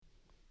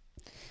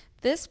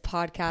This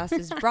podcast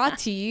is brought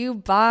to you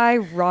by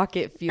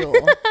Rocket Fuel.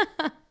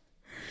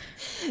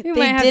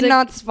 They did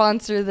not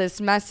sponsor this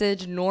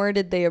message, nor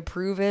did they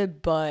approve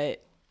it,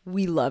 but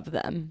we love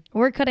them.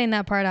 We're cutting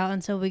that part out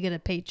until we get a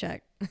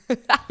paycheck.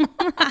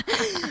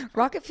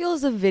 Rocket Fuel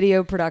is a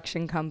video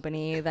production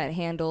company that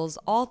handles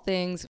all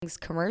things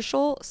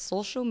commercial,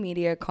 social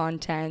media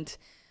content,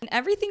 and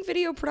everything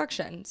video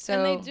production. So,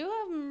 and they do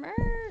have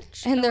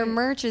merch. And their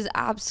merch is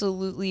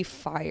absolutely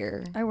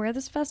fire. I wear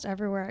this vest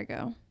everywhere I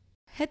go.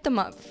 Hit them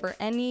up for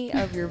any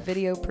of your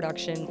video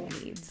production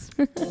needs.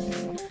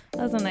 That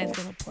was a nice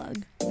little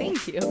plug.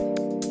 Thank you.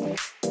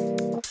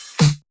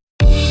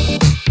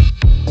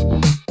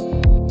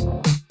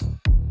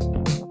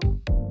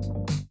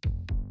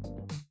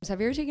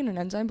 Have you ever taken an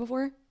enzyme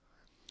before?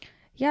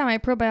 Yeah, my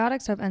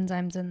probiotics have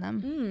enzymes in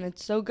them.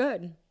 It's so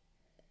good.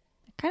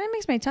 It kind of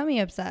makes my tummy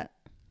upset.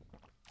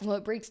 Well,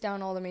 it breaks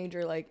down all the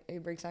major,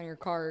 it breaks down your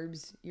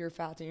carbs, your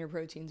fats, and your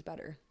proteins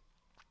better.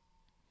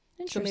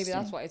 So maybe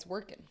that's why it's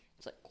working.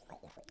 It's like,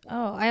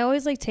 oh, I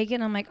always take it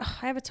and I'm like, oh,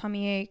 I have a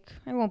tummy ache.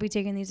 I won't be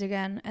taking these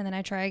again. And then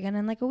I try again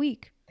in a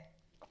week.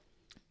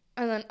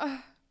 And then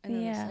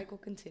the cycle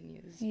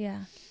continues. Yeah.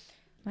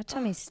 My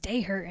tummy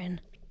stay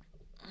hurting.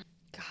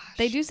 Gosh.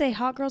 They do say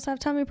hot girls have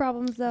tummy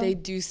problems, though. They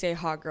do say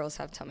hot girls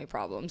have tummy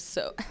problems.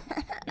 So,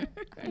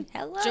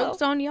 hello.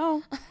 Joke's on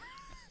y'all.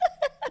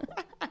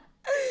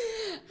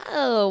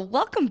 Oh,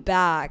 welcome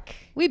back.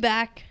 We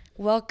back.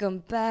 Welcome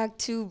back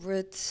to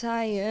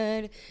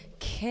Retired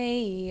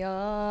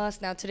Chaos.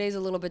 Now, today's a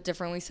little bit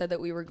different. We said that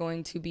we were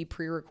going to be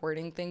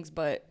pre-recording things,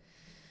 but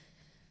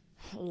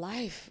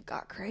life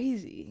got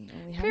crazy.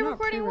 And we have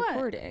Pre-recording not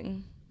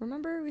pre-recording.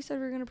 Remember, we said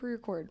we were going to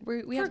pre-record.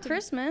 We For have to,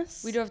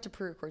 Christmas. We do have to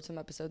pre-record some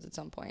episodes at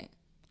some point.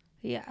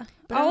 Yeah.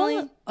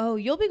 But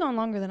you'll be gone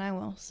longer than I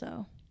will,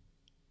 so.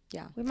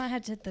 Yeah. We might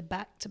have to hit the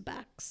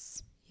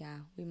back-to-backs. Yeah,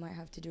 we might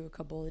have to do a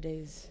couple of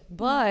days.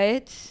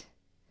 But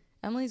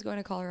Emily's going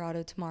to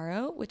Colorado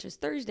tomorrow, which is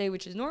Thursday,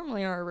 which is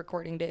normally our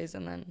recording days,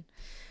 and then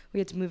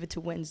we had to move it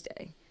to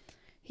Wednesday.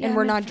 Yeah, and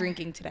we're not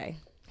drinking today.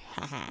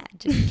 Haha,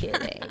 just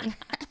kidding.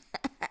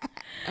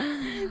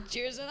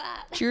 Cheers to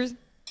that. Cheers.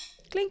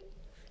 Clink.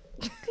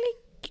 Clink.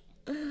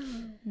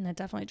 Not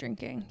definitely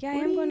drinking. Yeah, I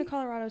am going to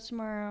Colorado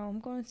tomorrow.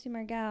 I'm going to see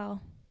my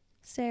gal,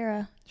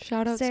 Sarah.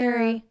 Shout out,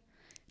 Sarah.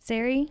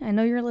 Sari, I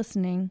know you're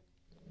listening.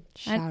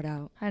 Shout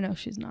out. I know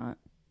she's not.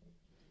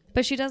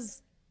 But she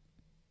does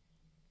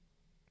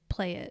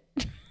play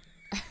it.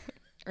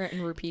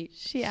 And repeat.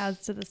 She adds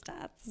to the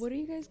stats. What are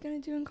you guys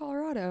going to do in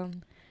Colorado?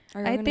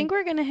 I think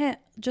we're going to hit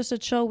just a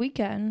chill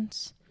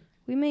weekend.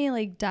 We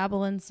may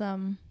dabble in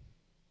some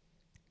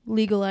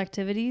legal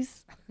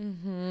activities.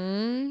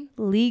 Mm-hmm.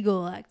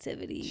 Legal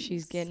activities.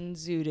 She's getting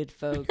zooted,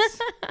 folks.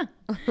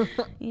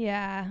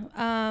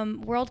 Yeah.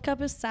 World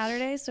Cup is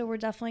Saturday, so we're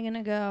definitely going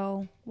to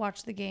go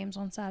watch the games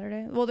on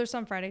Saturday. Well, there's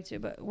some Friday too,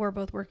 but we're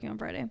both working on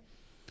Friday.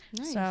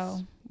 Nice. So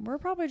we're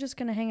probably just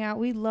going to hang out.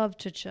 We love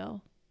to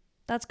chill.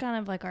 That's kind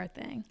of our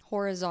thing.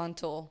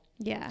 Horizontal.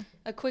 Yeah.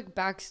 A quick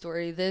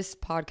backstory. This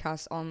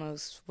podcast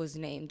almost was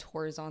named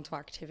Horizontal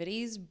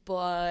Activities,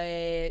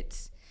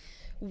 but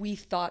we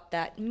thought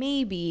that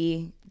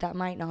maybe that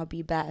might not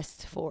be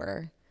best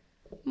for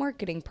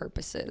marketing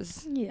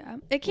purposes. Yeah.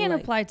 It can't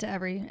apply to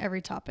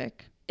every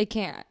topic. It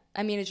can't.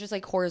 I mean, it's just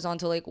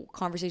horizontal,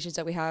 conversations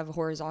that we have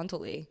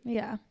horizontally.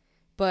 Yeah.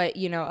 But,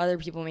 other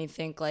people may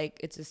think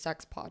it's a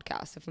sex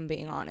podcast, if I'm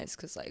being honest.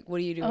 Because, what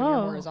do you do when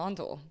you're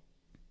horizontal?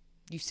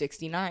 You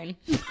 69.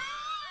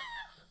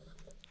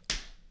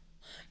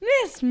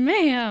 Miss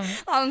ma'am.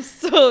 I'm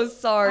so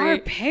sorry. Our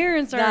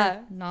parents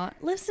are not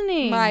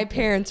listening. My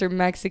parents are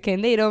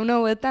Mexican. They don't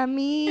know what that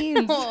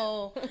means.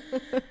 Oh.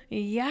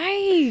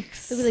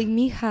 Yikes. They'll be like,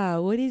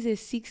 mija, what is a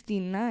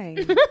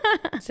 69?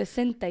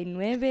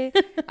 69?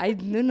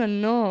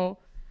 No.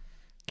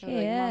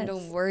 Mom,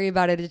 don't worry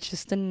about it. It's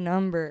just a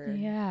number.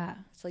 Yeah.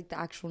 It's the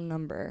actual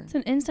number. It's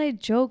an inside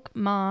joke,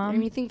 Mom.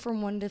 Anything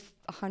from 1 to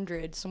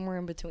 100, somewhere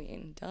in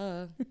between.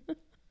 Duh.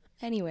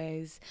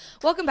 Anyways,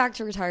 welcome back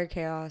to Retired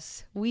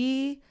Chaos.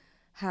 We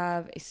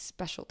have a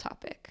special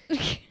topic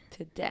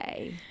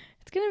today.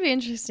 It's going to be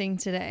interesting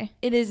today.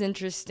 It is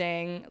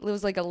interesting. It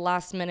was a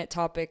last minute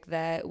topic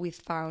that we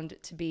found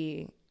to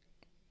be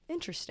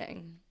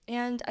interesting.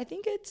 And I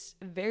think it's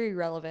very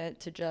relevant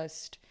to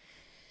just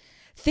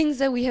things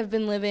that we have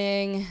been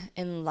living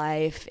in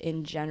life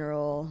in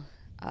general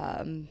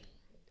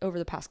over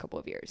the past couple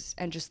of years.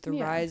 And just the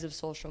rise of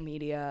social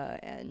media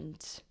and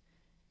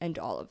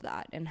all of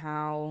that, and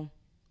how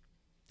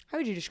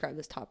would you describe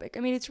this topic? I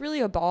mean, it's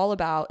really all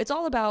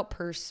about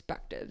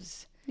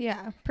perspectives.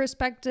 Yeah,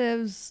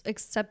 perspectives,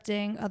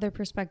 accepting other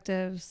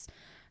perspectives,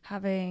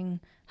 having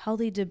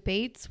healthy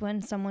debates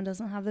when someone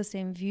doesn't have the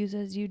same views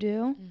as you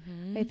do.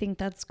 Mm-hmm. I think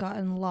that's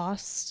gotten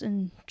lost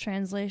in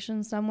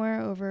translation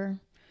somewhere over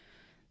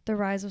the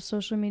rise of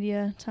social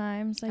media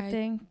times, I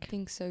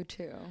think so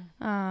too.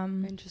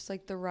 And just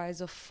the rise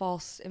of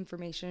false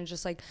information, and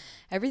just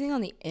everything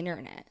on the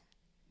internet.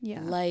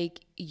 Yeah.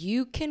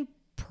 You can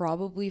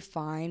probably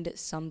find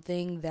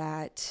something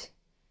that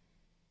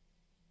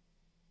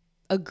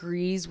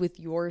agrees with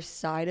your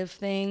side of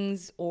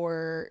things,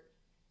 or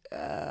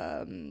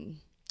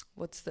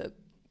what's the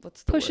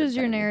Pushes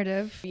word your that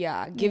narrative.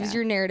 yeah, gives Yeah.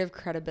 your narrative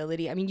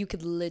credibility. I mean, you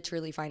could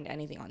literally find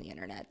anything on the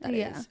internet that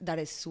Yeah.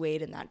 is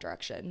swayed in that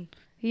direction.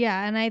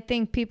 Yeah, and I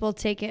think people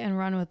take it and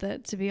run with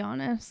it, to be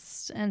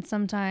honest. And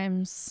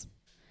sometimes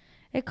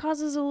it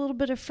causes a little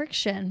bit of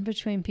friction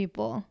between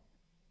people,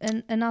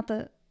 and not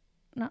the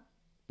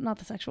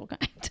sexual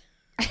kind.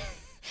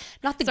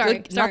 Not the Sorry,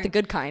 good, sorry. not the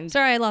good kind.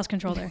 Sorry, I lost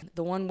control there.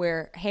 The one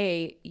where,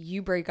 hey,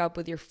 you break up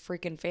with your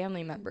freaking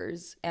family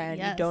members and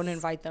you don't Yes.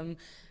 invite them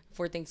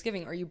for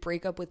Thanksgiving, or you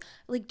break up with,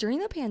 like, during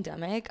the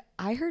pandemic,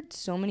 I heard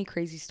so many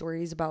crazy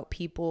stories about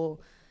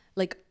people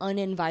like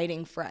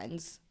uninviting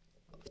friends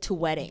to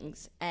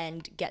weddings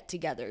and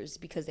get-togethers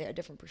because they had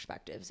different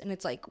perspectives. And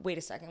it's like, wait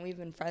a second, we've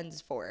been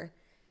friends for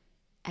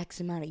X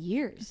amount of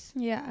years.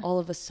 Yeah. All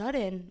of a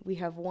sudden, we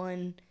have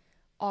one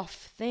off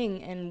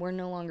thing and we're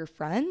no longer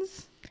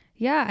friends.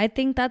 Yeah, I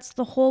think that's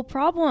the whole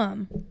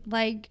problem.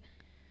 Like,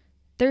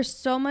 there's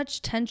so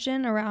much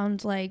tension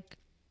around, like,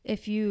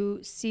 if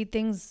you see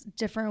things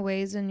different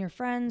ways in your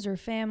friends or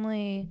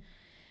family,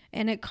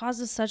 and it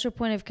causes such a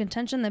point of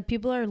contention that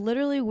people are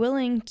literally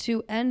willing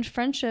to end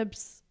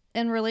friendships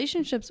and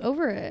relationships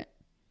over it.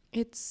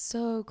 It's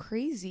so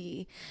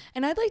crazy.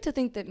 And I'd like to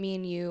think that me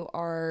and you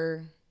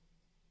are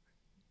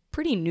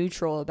pretty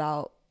neutral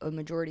about a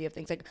majority of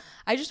things. Like,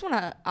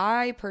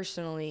 I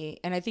personally,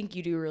 and I think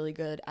you do really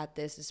good at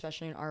this,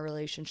 especially in our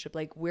relationship,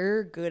 like,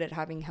 we're good at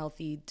having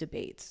healthy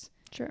debates.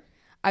 Sure.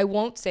 I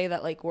won't say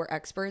that, like, we're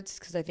experts,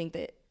 because I think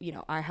that,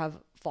 I have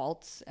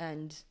faults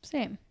and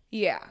Same.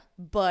 yeah,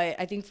 but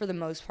I think for the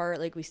most part,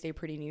 like, we stay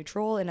pretty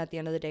neutral, and at the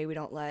end of the day, we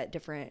don't let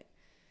different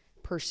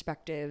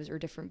perspectives or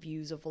different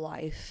views of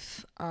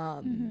life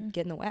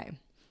get in the way.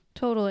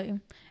 Totally.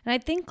 And I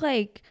think,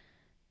 like,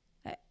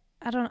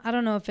 I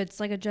don't know if it's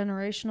like a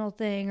generational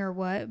thing or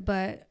what,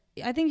 but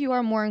I think you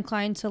are more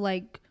inclined to,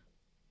 like,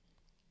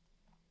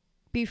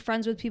 be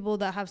friends with people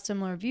that have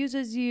similar views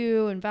as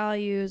you and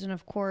values, and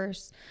of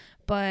course,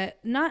 but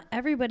not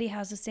everybody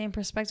has the same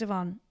perspective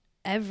on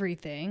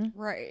everything.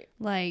 Right.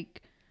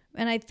 Like,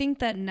 and I think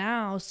that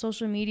now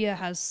social media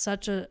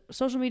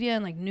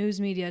and, like, news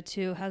media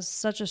too has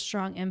such a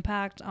strong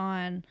impact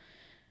on,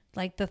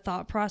 like, the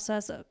thought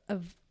process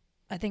of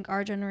I think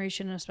our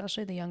generation, and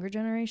especially the younger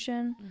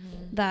generation,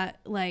 that,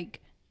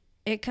 like,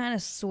 it kind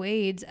of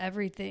sways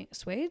everything.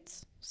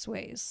 Sways.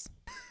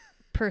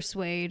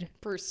 Persuade.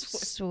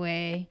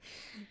 Sway.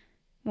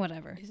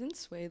 Whatever. Isn't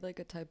suede like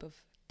a type of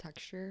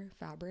texture,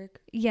 fabric?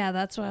 Yeah,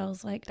 that's why I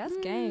was like, That's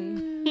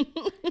gang.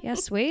 Yeah,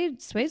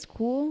 suede's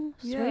cool.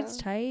 Yeah. Suede's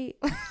tight.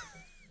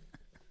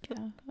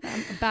 Yeah,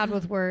 I'm bad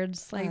with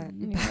words. Like,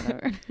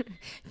 whatever.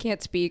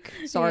 Can't speak.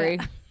 Sorry.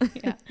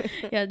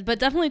 Yeah, but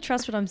definitely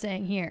trust what I'm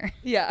saying here.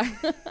 Yeah.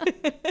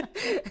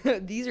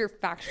 These are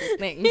factual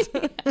things.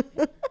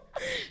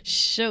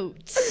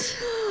 Shoot.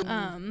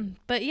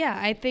 But yeah,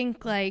 I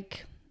think,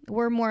 like,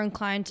 we're more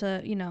inclined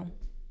to,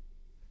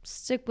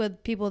 stick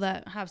with people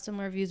that have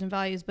similar views and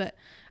values, but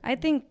I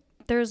think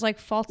there's, like,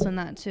 faults in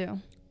that too.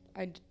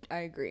 I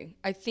agree.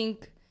 I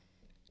think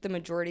the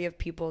majority of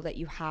people that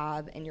you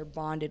have and you're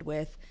bonded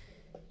with,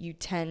 you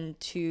tend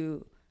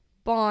to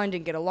bond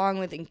and get along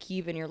with and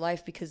keep in your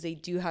life because they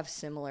do have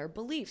similar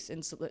beliefs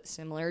and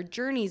similar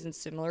journeys and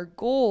similar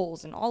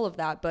goals and all of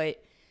that.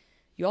 But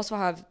you also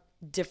have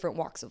different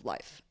walks of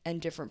life and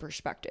different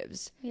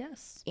perspectives.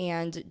 Yes.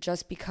 And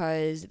just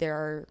because there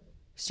are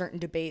certain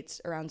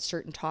debates around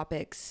certain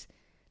topics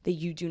that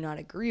you do not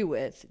agree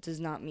with does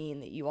not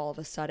mean that you all of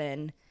a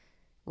sudden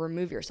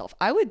remove yourself.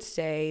 I would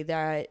say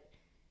that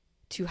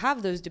to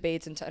have those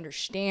debates and to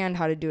understand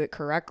how to do it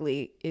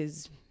correctly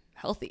is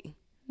healthy.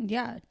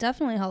 Yeah,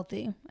 definitely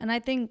healthy. And I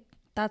think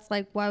that's,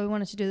 like, why we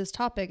wanted to do this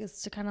topic,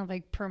 is to kind of,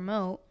 like,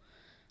 promote,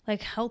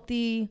 like,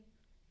 healthy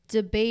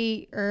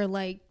debate or,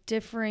 like,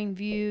 differing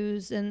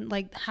views and,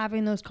 like,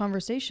 having those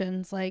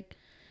conversations. Like,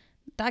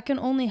 that can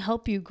only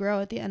help you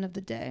grow at the end of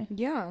the day.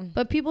 Yeah.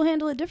 But people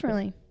handle it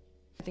differently.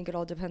 I think it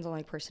all depends on,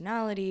 like,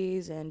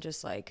 personalities and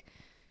just, like,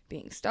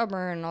 being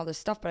stubborn and all this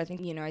stuff. But I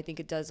think, I think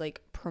it does,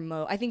 like,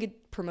 I think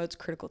it promotes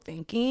critical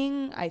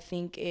thinking. I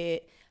think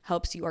it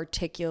helps you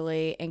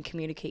articulate and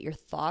communicate your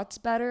thoughts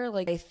better.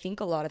 Like, I think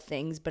a lot of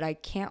things, but I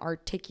can't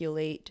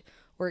articulate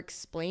or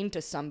explain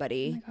to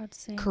somebody Oh my God,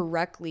 same.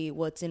 correctly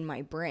what's in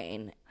my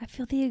brain. I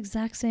feel the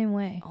exact same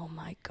way. Oh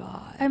my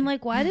God. I'm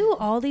like, why do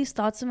all these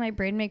thoughts in my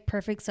brain make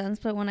perfect sense,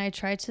 but when I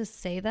try to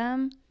say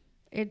them,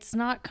 it's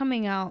not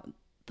coming out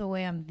the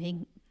way I'm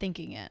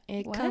thinking it.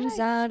 It Why comes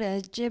did I- out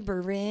as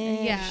gibberish.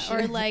 Yeah,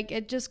 or, like,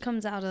 it just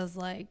comes out as,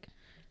 like,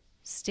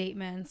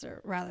 statements,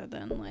 or rather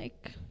than,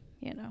 like,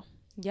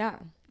 Yeah.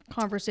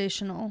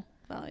 conversational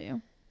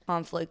value.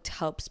 Conflict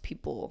helps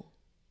people,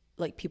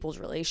 like, people's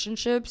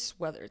relationships,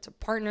 whether it's a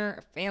partner,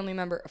 a family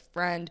member, a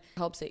friend,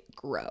 helps it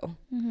grow.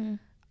 Mm-hmm.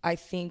 I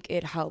think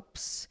it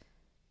helps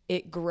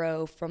it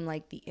grow from,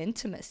 like, the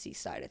intimacy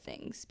side of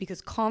things,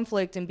 because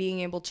conflict and being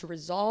able to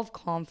resolve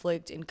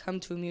conflict and come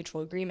to a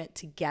mutual agreement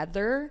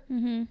together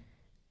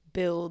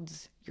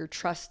builds your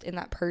trust in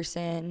that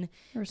person.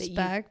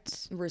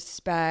 Respect.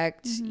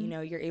 You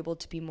know, you're able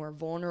to be more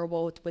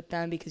vulnerable with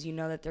them because you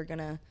know that they're going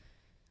to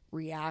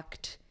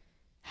react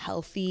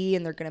healthy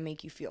and they're going to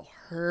make you feel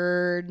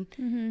heard.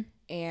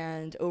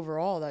 And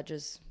overall, that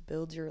just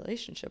builds your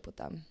relationship with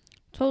them.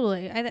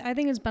 Totally. I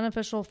think it's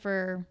beneficial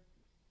for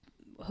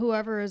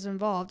whoever is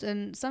involved.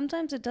 And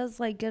sometimes it does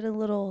like get a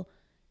little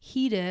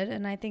heated.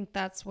 And I think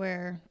that's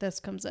where this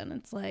comes in.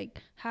 It's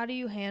like, how do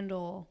you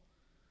handle,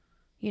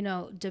 you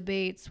know,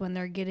 debates when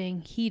they're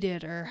getting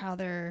heated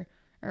or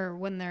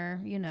when they're,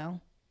 you know,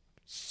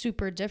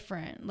 super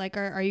different? Like,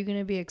 are you going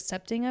to be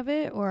accepting of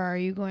it, or are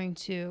you going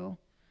to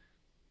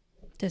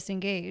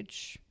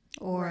disengage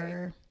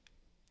or,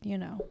 you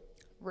know,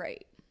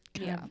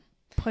 kind of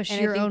push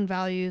your own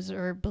values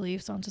or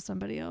beliefs onto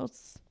somebody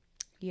else?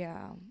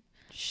 Yeah.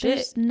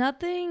 There's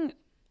nothing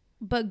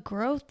but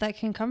growth that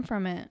can come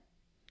from it.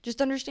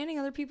 Just understanding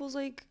other people's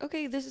like,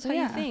 okay, this is how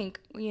you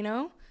think, you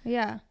know?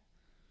 Yeah.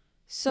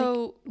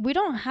 So like, we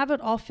don't have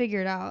it all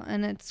figured out,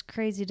 and it's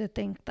crazy to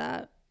think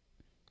that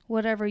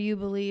whatever you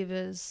believe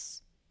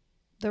is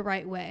the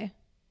right way.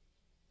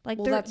 Like,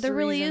 well, there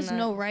really is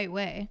no right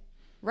way.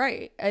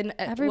 Right. And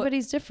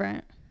everybody's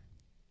different.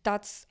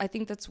 I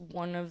think that's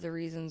one of the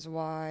reasons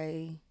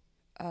why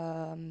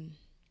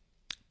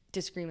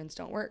disagreements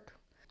don't work.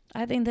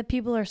 I think that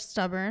people are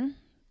stubborn.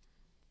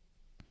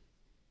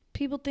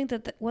 People think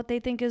that what they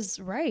think is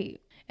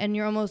right, and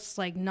you're almost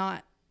like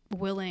not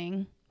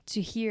willing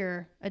to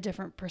hear a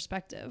different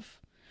perspective,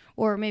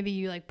 or maybe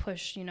you like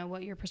push, you know,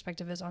 what your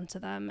perspective is onto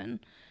them, and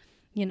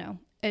you know,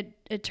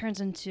 it turns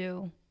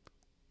into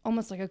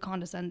almost like a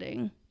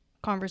condescending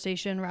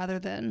conversation rather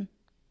than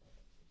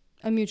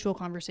a mutual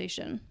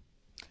conversation.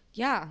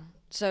 Yeah.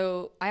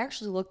 So I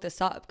actually looked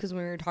this up because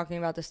when we were talking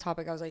about this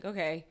topic, I was like,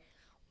 okay,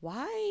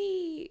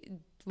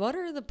 what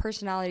are the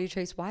personality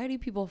traits? Why do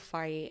people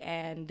fight?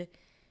 And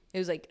it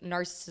was like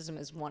narcissism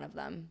is one of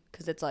them,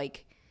 because it's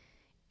like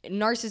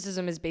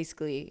narcissism is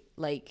basically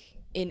like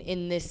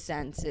in this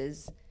sense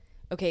is,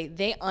 okay,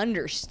 they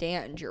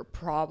understand your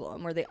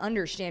problem or they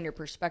understand your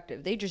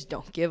perspective. They just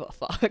don't give a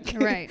fuck.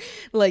 Right.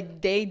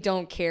 Like they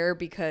don't care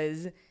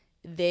because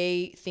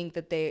they think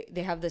that they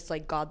have this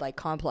like godlike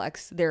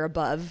complex. They're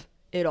above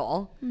it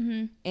all.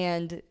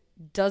 And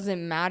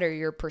doesn't matter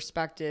your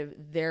perspective,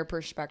 their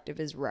perspective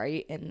is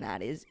right, and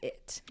that is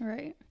it.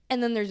 Right.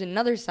 And then there's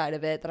another side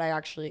of it that I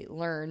actually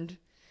learned,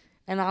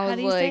 and I was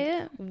like, say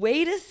it?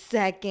 wait a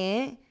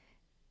second.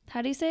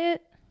 How do you say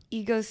it?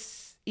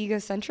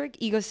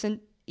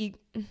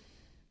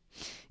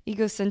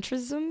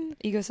 Egocentrism.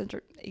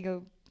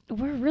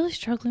 We're really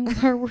struggling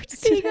with our words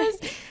today.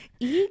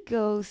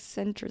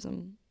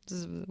 Egocentrism.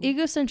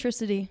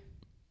 Egocentricity.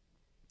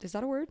 Is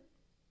that a word?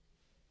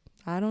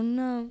 I don't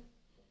know.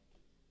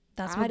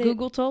 That's what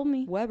Google told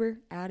me. Weber,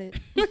 add it.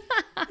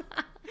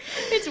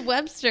 It's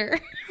Webster.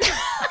 Dude,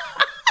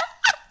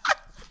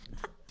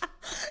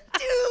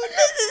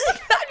 this is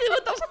exactly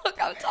what the fuck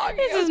I'm talking about.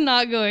 This is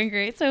not going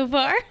great so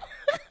far.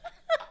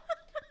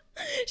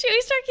 Should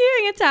we start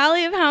keeping a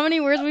tally of how many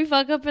words we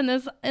fuck up in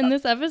this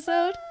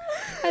episode?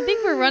 I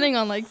think we're running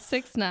on like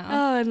 6 now.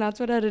 Oh, and that's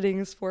what editing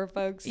is for,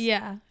 folks.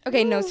 Yeah.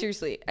 Okay, no,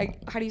 seriously.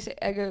 How do you say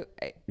ego?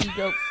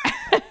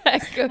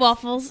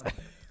 Waffles.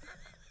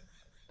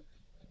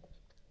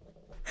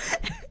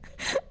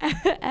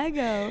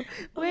 Ego.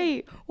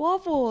 Wait,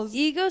 waffles.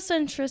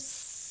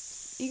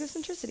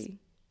 Egocentricity.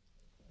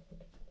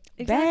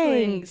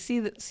 Exactly. Bang.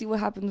 See what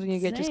happens when you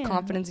get just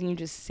confidence and you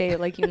just say it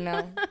like you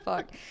know.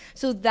 Fuck.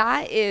 So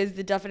that is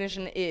the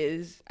definition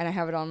is, and I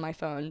have it on my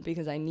phone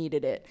because I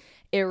needed it.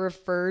 It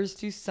refers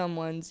to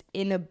someone's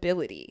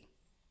inability.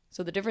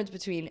 So the difference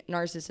between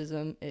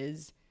narcissism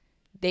is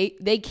they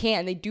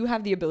do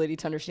have the ability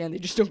to understand, they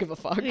just don't give a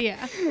fuck.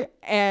 Yeah.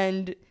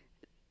 And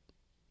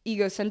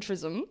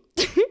egocentrism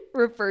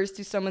refers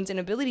to someone's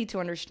inability to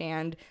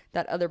understand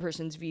that other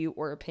person's view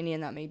or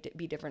opinion that may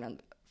be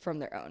different from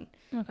their own.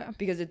 Okay.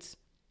 Because it's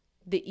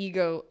the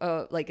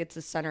ego, like it's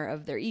the center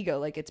of their ego.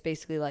 Like it's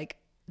basically like,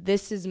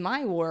 this is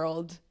my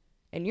world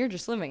and you're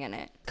just living in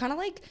it. Kind of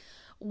like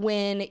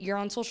when you're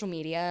on social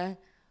media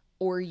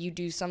or you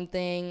do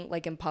something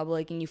like in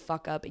public and you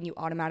fuck up and you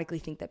automatically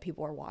think that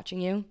people are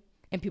watching you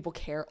and people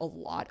care a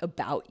lot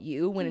about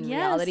you, when in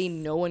reality,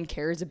 no one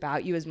cares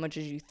about you as much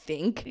as you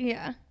think.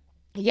 Yeah.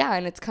 Yeah,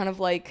 and it's kind of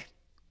like,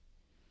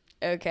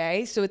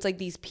 okay, so it's like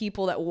these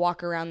people that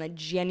walk around that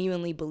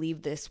genuinely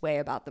believe this way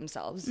about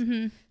themselves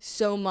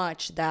so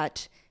much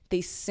that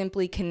they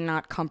simply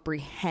cannot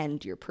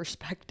comprehend your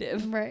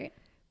perspective. Right.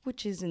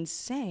 Which is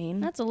insane.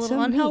 That's a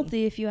little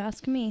unhealthy if you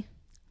ask me.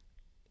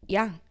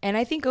 Yeah, and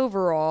I think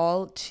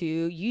overall, too,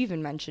 you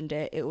even mentioned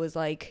it, it was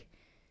like,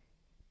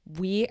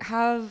 we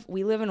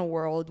live in a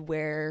world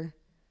where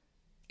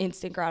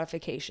instant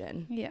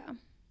gratification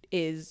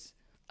is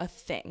a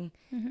thing.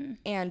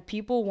 And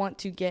people want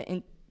to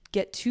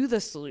get to the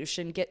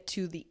solution, get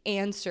to the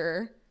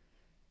answer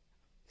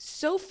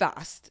so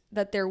fast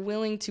that they're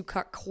willing to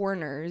cut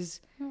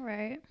corners All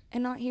right.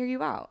 and not hear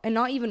you out and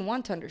not even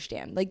want to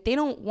understand. Like, they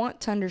don't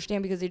want to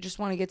understand because they just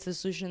want to get to the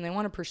solution. They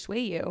want to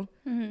persuade you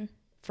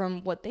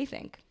from what they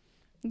think.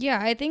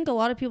 Yeah, I think a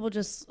lot of people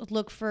just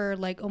look for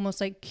like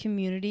almost like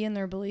community in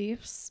their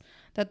beliefs,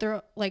 that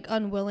they're like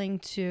unwilling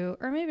to,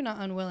 or maybe not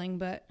unwilling,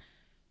 but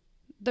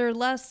they're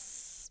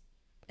less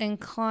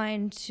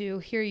inclined to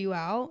hear you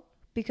out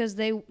because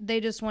they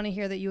just want to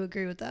hear that you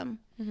agree with them,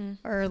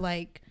 or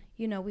like,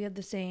 you know, we have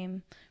the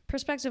same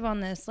perspective on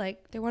this.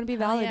 Like, They want to be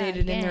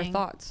validated in their gang.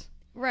 thoughts.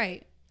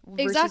 Right.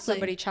 Versus Exactly.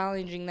 somebody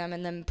challenging them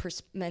and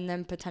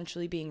then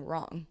potentially being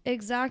wrong.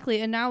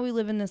 Exactly. And now we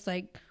live in this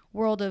like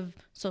world of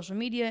social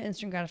media,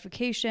 instant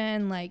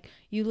gratification. Like,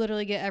 you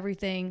literally get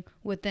everything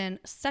within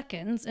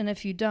seconds, and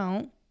if you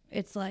don't,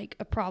 it's like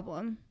a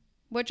problem,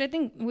 which I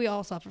think we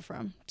all suffer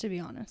from, to be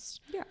honest.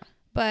 Yeah.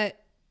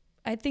 But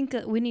I think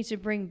that we need to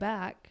bring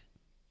back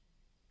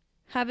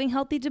having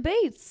healthy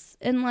debates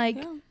and like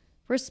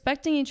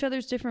respecting each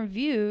other's different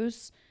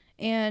views,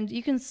 and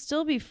you can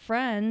still be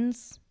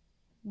friends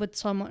with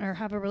someone or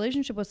have a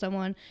relationship with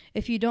someone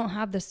if you don't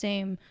have the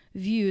same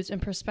views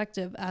and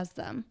perspective as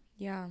them.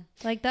 Yeah.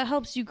 Like, that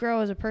helps you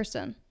grow as a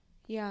person.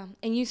 Yeah.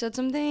 And you said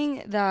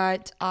something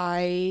that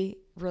I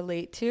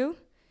relate to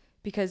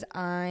because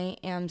I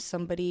am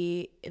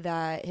somebody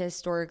that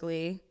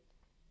historically,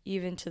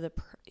 even to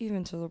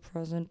the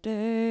present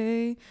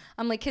day,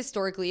 I'm like,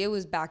 historically, it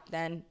was back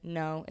then.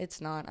 No, it's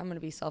not. I'm going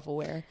to be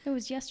self-aware. It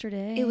was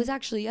yesterday. It was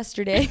actually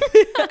yesterday.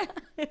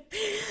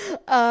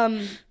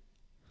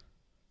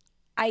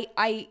 I'm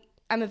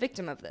a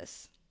victim of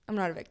this. I'm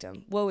not a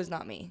victim. Woe is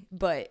not me.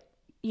 But,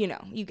 you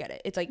know, you get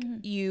it. It's like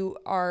you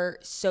are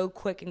so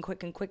quick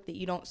that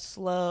you don't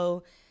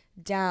slow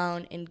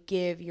down and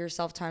give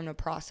yourself time to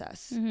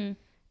process.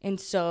 And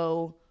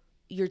so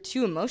you're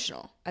too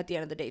emotional at the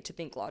end of the day to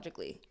think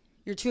logically.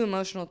 You're too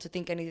emotional to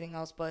think anything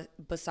else but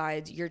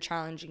besides you're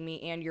challenging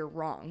me and you're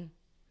wrong.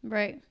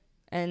 Right.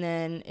 And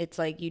then it's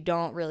like you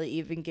don't really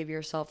even give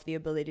yourself the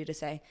ability to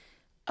say,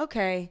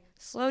 okay,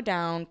 slow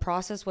down,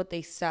 process what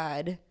they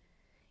said,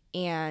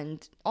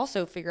 and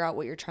also figure out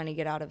what you're trying to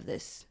get out of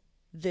this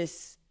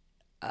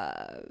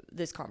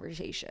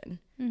conversation.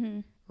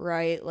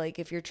 Right? Like,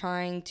 if you're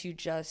trying to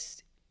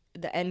just,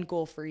 the end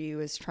goal for you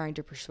is trying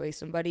to persuade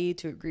somebody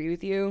to agree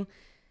with you,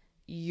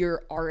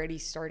 you're already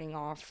starting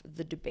off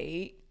the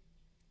debate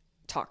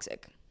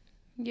toxic.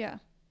 Yeah.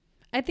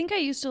 I think I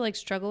used to like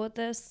struggle with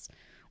this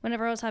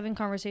whenever I was having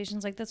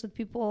conversations like this with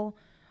people.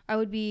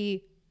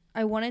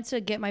 I wanted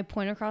to get my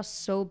point across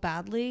so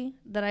badly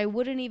that I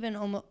wouldn't even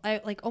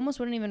almost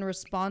wouldn't even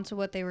respond to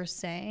what they were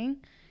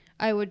saying.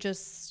 I would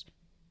just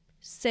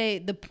say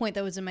the point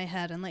that was in my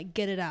head and like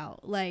get it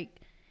out. Like,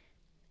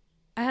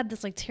 I had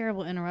this like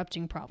terrible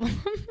interrupting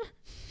problem.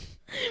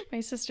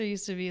 My sister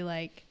used to be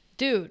like,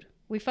 dude,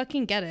 we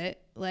fucking get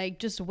it. Like,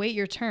 just wait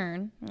your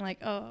turn. I'm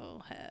like,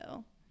 oh,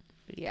 hell.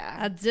 Yeah.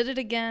 I did it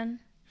again.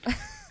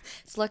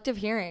 Selective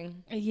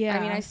hearing. Yeah.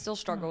 I mean, I still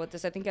struggle with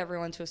this. I think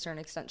everyone to a certain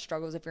extent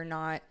struggles if you're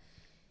not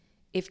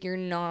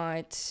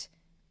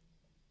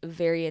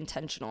very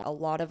intentional. A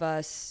lot of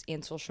us,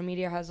 and social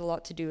media has a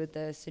lot to do with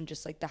this, and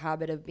just like the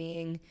habit of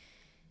being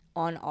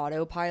on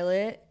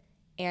autopilot.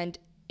 And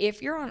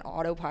if you're on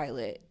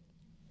autopilot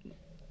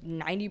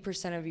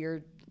 90% of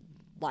your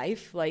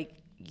life, like,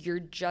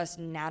 you're just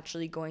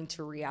naturally going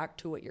to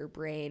react to what your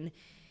brain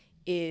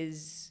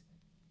is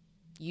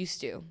used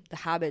to, the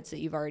habits that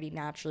you've already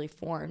naturally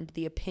formed,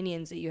 the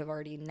opinions that you have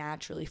already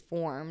naturally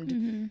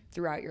formed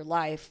throughout your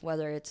life,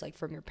 whether it's like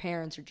from your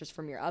parents or just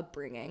from your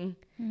upbringing,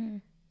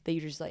 that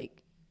you just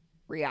like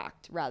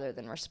react rather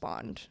than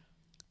respond.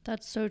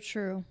 That's so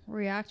true.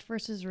 React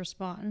versus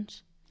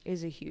respond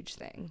Is a huge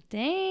thing.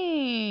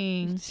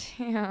 Dang.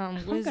 Damn,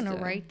 I'm going to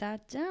write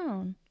that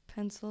down.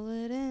 Pencil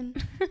it in.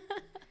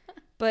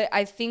 But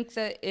I think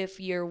that if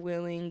you're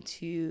willing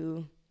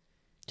to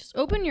just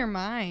open your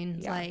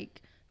mind, Yeah.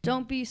 like,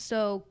 don't be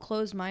so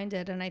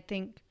closed-minded. And I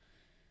think,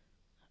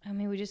 I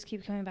mean, we just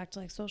keep coming back to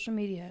like social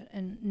media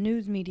and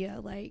news media,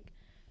 like,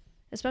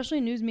 especially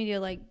news media.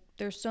 Like,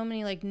 there's so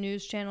many like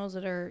news channels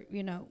that are,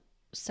 you know,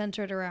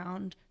 centered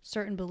around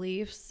certain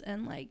beliefs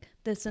and like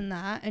this and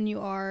that. And you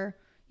are,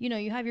 you know,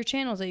 you have your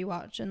channels that you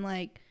watch. And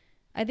like,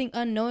 I think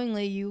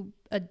unknowingly you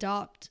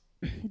adopt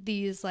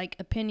these like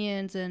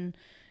opinions and,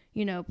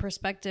 you know,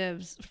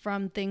 perspectives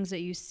from things that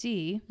you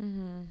see.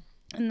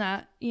 And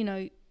that, you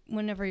know,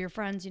 whenever your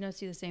friends, you know,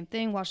 see the same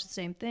thing, watch the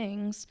same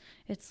things,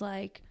 it's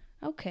like,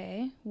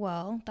 okay,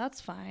 well, that's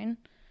fine.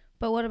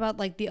 But what about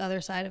like the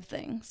other side of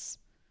things?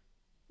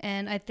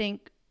 And I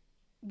think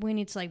we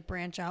need to like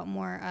branch out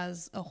more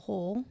as a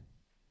whole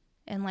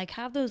and like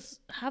have those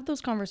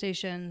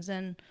conversations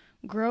and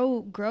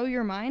grow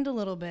your mind a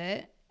little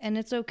bit. And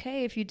it's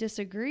okay if you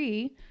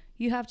disagree.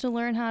 You have to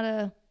learn how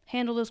to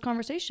handle those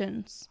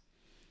conversations.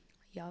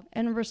 Yep.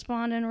 And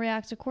respond and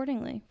react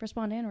accordingly.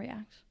 Respond and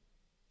react.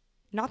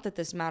 Not that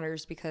this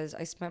matters because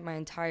I spent my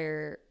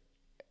entire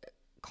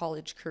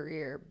college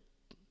career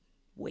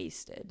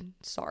wasted.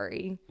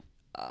 Sorry.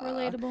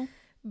 Relatable.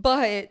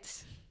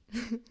 But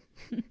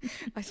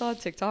I saw a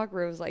TikTok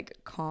where it was like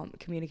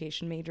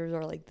communication majors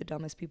are like the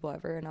dumbest people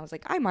ever, and I was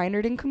like, I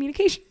minored in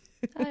communication.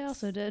 I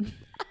also did.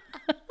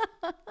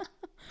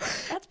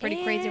 That's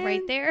pretty crazy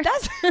right there.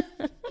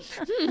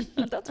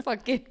 That's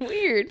fucking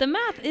weird. The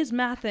math is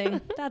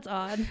mathing. That's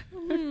odd.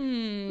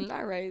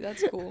 All right,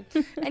 that's cool.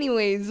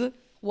 Anyways,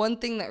 one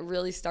thing that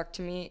really stuck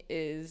to me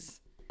is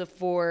the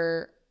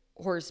 4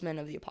 horsemen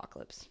of the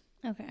apocalypse.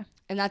 Okay.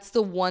 And that's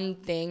the one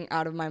thing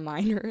out of my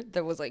minor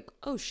that was like,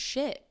 oh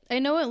shit. I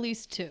know at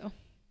least 2.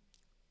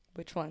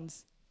 Which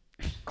ones?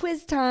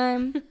 Quiz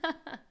time.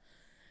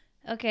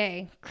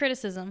 Okay.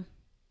 Criticism.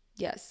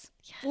 Yes.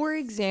 For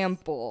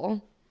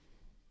example,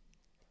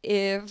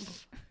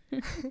 if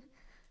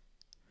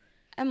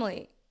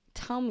Emily,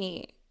 tell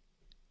me,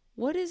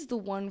 what is the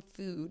one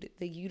food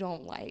that you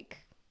don't like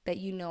that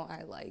you know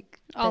I like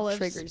Olives.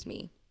 that triggers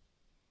me?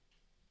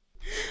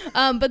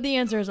 But the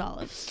answer is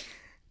olives.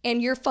 And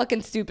you're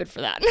fucking stupid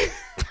for that.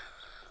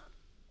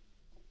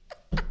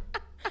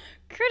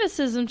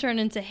 Criticism turned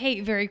into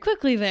hate very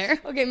quickly there.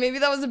 Okay, maybe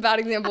that was a bad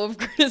example of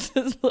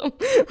criticism.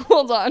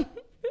 Hold on.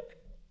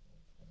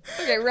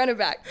 Okay, run it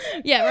back.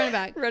 Yeah, run it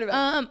back. Run it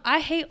back.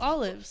 I hate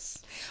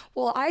olives.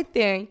 Well, I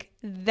think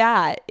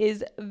that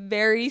is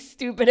very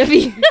stupid of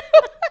you.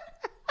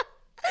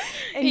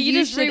 And you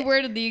just should-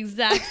 reworded the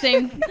exact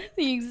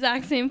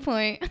same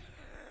point.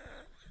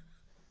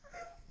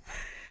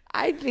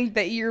 I think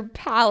that your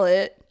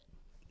palate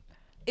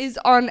is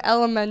on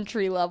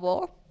elementary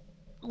level.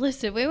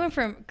 Listen, we went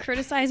from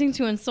criticizing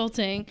to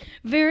insulting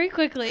very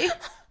quickly.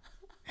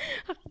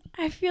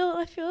 I feel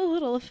a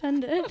little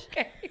offended.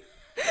 Okay.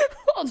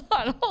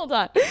 Hold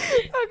on.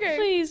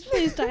 Okay.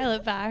 Please dial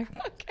it back.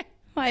 Okay.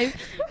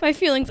 My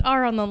feelings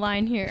are on the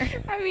line here.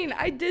 I mean,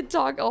 I did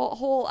talk a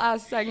whole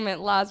ass segment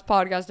last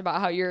podcast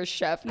about how you're a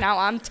chef. Now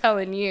I'm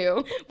telling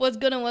you. What's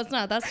good and what's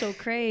not. That's so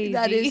crazy.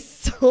 That is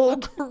so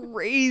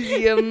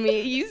crazy of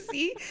me. You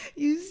see?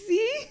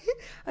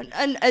 An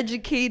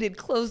uneducated,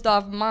 closed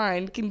off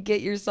mind can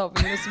get yourself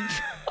into some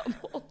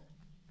trouble.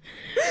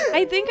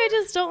 I think I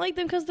just don't like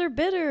them because they're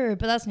bitter,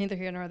 but that's neither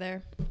here nor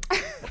there.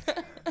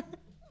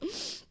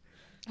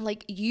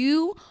 Like,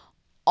 you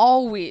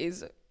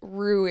always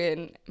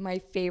ruin my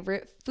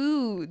favorite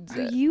foods.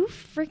 Are you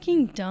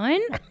freaking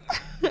done?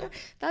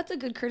 That's a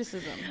good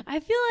criticism. I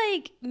feel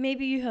like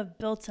maybe you have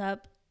built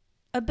up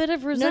a bit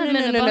of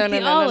resentment about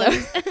the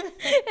olives.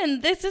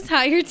 And this is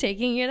how you're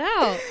taking it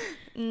out.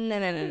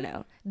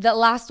 No. The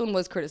last one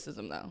was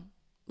criticism, though.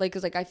 Like,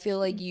 cause like I feel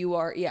like you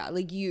are,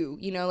 like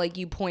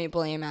you point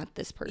blame at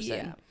this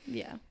person.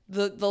 Yeah.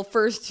 The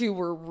first 2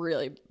 were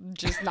really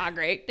just not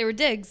great. They were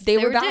digs. They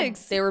were bad.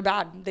 digs. They were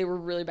bad. They were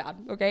really bad.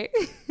 Okay.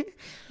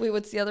 Wait,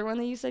 what's the other one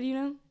that you said you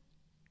know?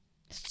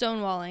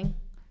 Stonewalling.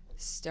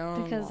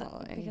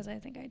 Stonewalling. Because I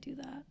think I do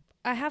that.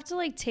 I have to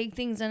like take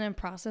things in and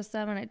process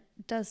them, and it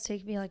does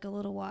take me like a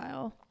little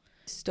while.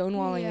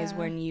 Stonewalling is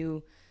when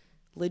you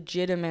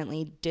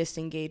legitimately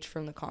disengage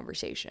from the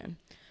conversation.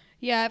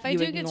 Yeah, if I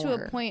do get to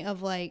ignore. a point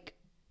of like,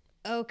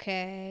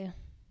 okay,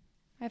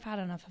 I've had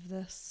enough of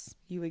this.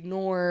 You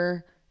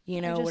ignore,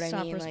 you know what I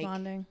stop mean?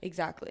 responding. Like,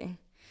 exactly.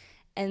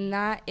 And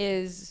that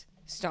is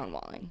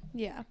stonewalling.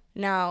 Yeah.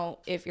 Now,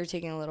 if you're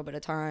taking a little bit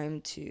of time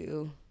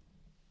to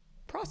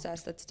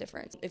process, that's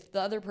different. If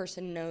the other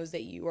person knows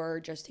that you are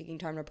just taking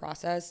time to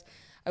process,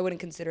 I wouldn't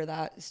consider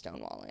that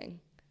stonewalling.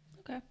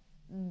 Okay.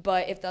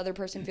 But if the other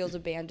person feels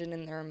abandoned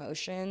in their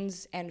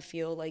emotions and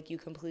feel like you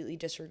completely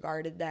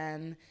disregarded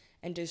them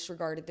and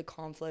disregarded the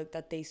conflict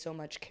that they so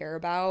much care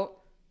about,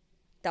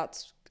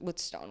 that's what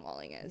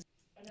stonewalling is.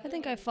 I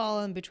think I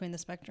fall in between the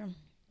spectrum.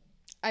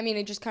 I mean,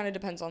 it just kind of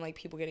depends on like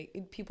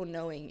people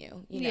knowing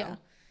you, you know.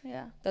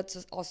 Yeah. That's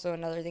just also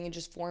another thing, and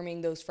just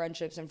forming those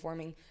friendships and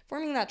forming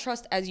that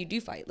trust as you do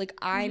fight. Like,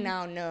 I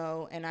now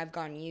know, and I've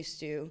gotten used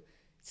to,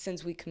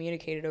 since we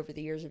communicated over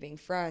the years of being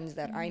friends,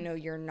 that I know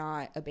you're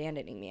not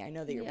abandoning me. I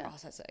know that you're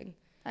processing.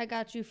 I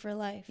got you for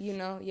life. You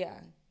know? Yeah.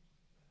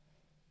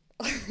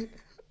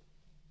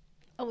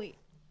 Oh, wait.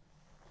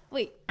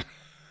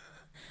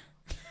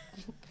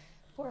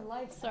 For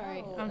life.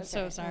 Sorry. Oh, I'm okay.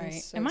 so sorry. I'm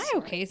so Am I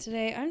sorry. okay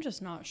today? I'm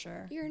just not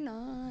sure. You're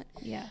not.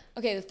 Yeah.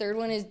 Okay, the third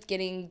one is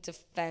getting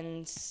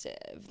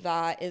defensive.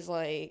 That is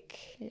like...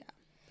 Yeah.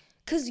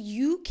 Because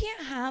you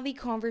can't have a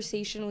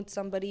conversation with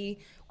somebody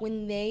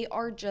when they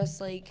are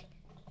just like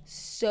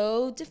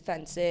so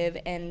defensive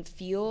and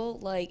feel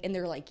like, and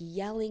they're like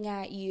yelling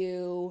at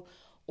you,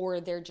 or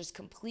they're just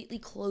completely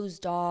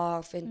closed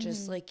off and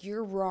just like,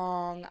 you're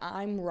wrong,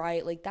 I'm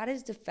right. Like, that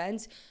is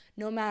defense.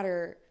 No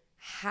matter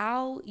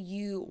how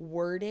you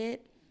word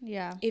it,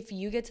 Yeah. if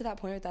you get to that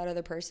point with that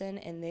other person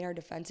and they are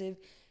defensive,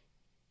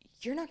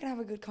 you're not going to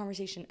have a good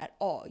conversation at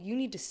all. You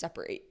need to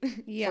separate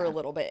for a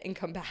little bit and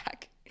come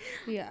back.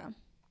 Yeah.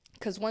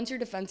 Because once you're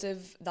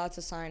defensive, that's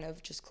a sign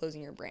of just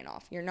closing your brain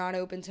off. You're not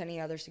open to any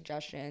other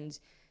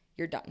suggestions.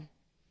 You're done.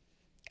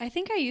 I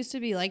think I used to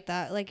be like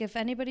that. Like, if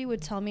anybody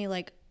would tell me,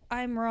 like,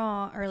 I'm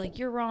wrong, or, like,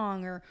 you're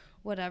wrong, or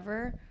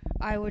whatever,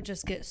 I would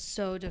just get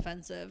so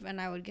defensive,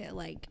 and I would get,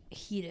 like,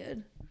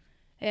 heated.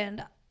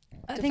 And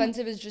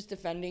Defensive is just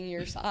defending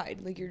your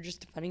side. Like, you're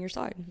just defending your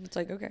side. It's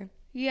like, okay.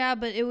 Yeah,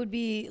 but it would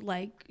be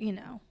like,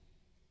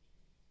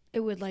 it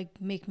would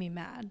like make me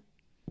mad.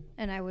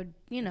 And I would,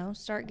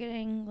 start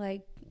getting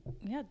like,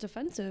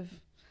 defensive.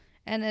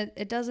 And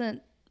it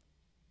doesn't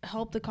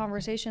help the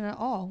conversation at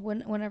all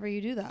whenever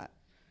you do that.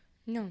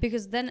 No.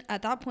 Because then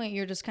at that point,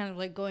 you're just kind of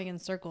like going in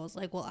circles.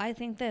 Like, well, I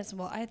think this.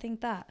 Well, I think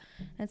that.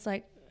 And it's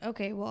like,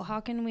 okay, well, how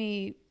can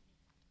we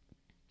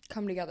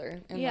come together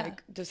and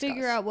like discuss.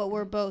 Figure out what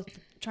we're both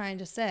trying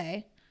to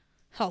say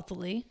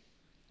healthily.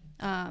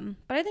 But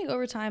I think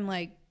over time,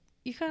 like,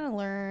 you kind of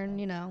learn,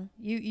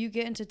 you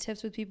get into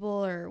tips with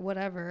people or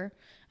whatever,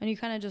 and you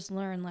kind of just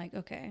learn, like,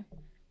 okay,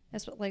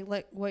 that's what, like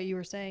what you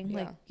were saying.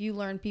 Like, you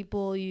learn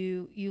people,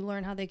 you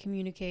learn how they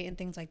communicate and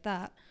things like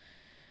that.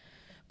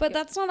 But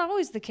that's not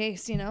always the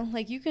case,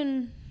 like you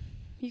can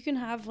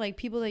have like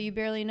people that you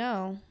barely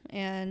know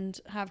and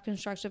have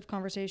constructive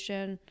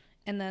conversation,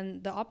 and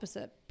then the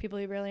opposite, people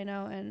you barely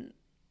know, and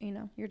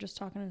you're just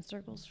talking in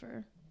circles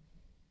for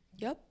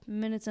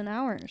minutes and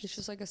hours. It's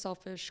just like a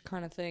selfish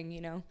kind of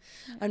thing,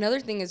 Another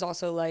thing is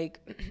also like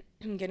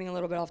getting a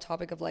little bit off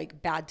topic of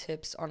like bad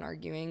tips on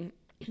arguing,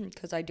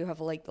 because I do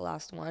have like the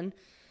last one,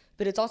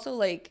 but it's also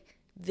like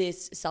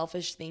this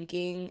selfish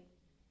thinking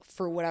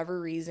for whatever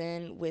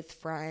reason with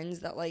friends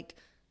that like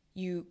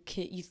you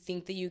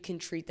think that you can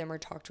treat them or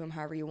talk to them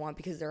however you want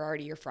because they're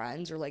already your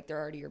friends or like they're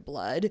already your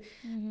blood,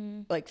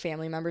 like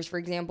family members, for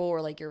example,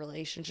 or like your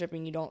relationship,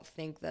 and you don't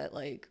think that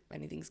like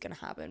anything's gonna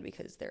happen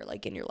because they're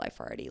like in your life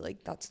already.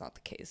 Like, that's not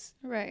the case.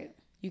 Right.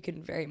 You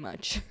can very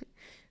much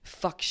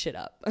fuck shit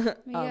up.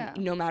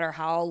 No matter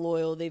how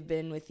loyal they've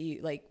been with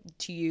you, like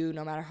to you,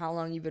 no matter how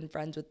long you've been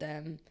friends with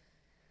them.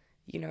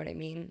 You know what I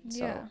mean?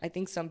 So I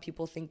think some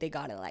people think they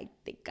got it like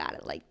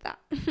that.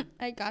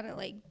 I got it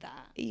like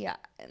that. Yeah.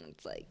 And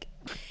it's like,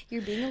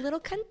 you're being a little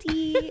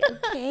cunty,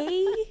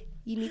 okay?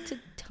 You need to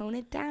tone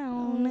it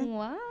down.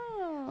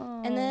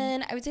 Wow. And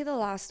then I would say the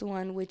last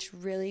one, which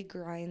really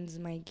grinds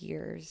my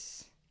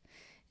gears,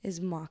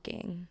 is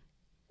mocking.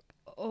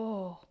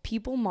 Oh.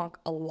 People mock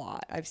a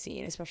lot, I've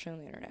seen, especially on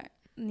the internet.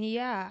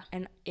 Yeah.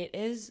 And it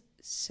is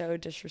so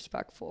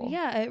disrespectful.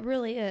 Yeah, it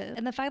really is.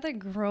 And the fact that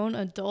grown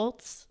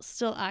adults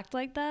still act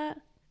like that.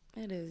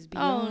 It is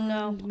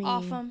beyond me.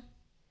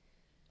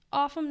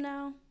 Off them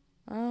now.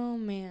 Oh,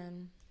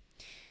 man.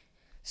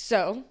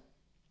 So,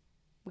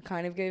 we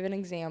kind of gave an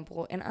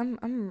example.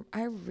 And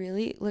I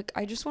really, look,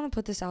 I just want to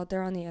put this out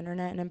there on the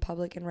internet and in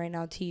public and right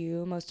now to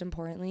you, most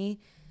importantly,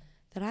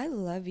 that I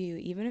love you,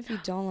 even if you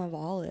don't love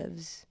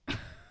olives.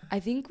 I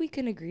think we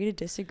can agree to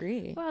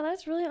disagree. Wow,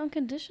 that's really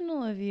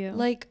unconditional of you.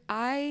 Like,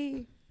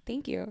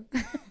 thank you.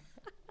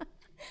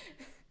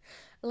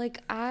 Like,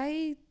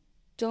 I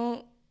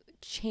don't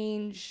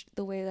change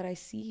the way that I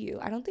see you.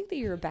 I don't think that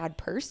you're a bad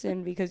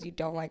person because you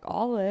don't like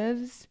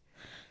olives.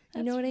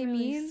 You know what I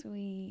mean?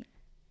 Sweet.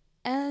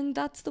 And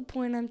that's the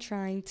point I'm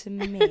trying to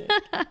make.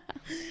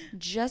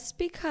 Just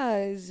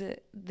because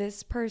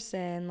this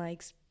person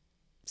likes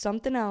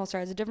something else or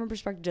has a different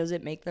perspective, does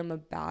it make them a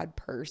bad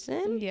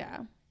person?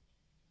 Yeah.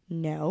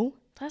 No.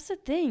 That's the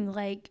thing.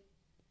 Like,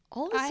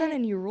 all of a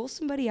sudden you rule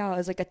somebody out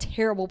as like a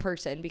terrible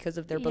person because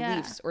of their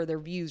beliefs or their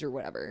views or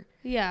whatever.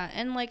 Yeah.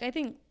 And like, I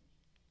think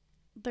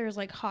there's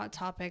like hot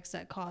topics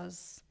that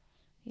cause,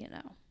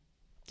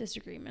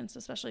 disagreements,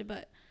 especially,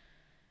 but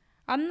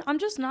I'm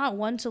just not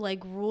one to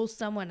like rule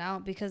someone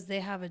out because they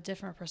have a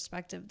different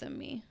perspective than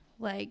me.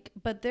 Like,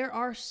 but there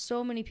are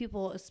so many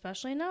people,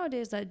 especially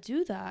nowadays, that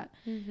do that.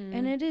 Mm-hmm.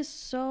 And it is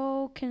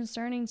so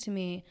concerning to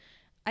me.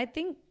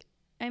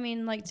 I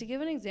mean, like, to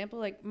give an example,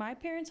 like, my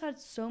parents had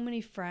so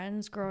many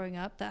friends growing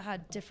up that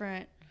had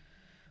different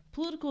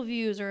political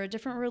views or a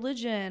different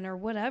religion or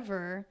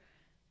whatever.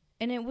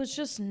 And it was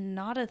just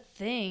not a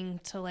thing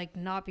to, like,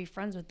 not be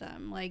friends with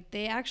them. Like,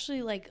 they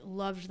actually, like,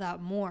 loved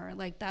that more.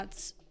 Like,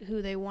 that's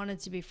who they wanted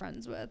to be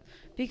friends with.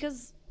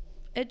 Because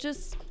it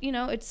just,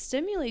 it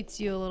stimulates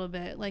you a little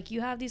bit. Like, you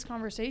have these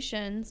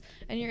conversations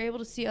and you're able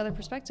to see other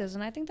perspectives.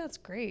 And I think that's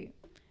great.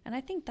 And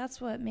I think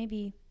that's what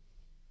maybe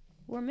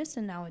we're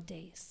missing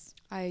nowadays.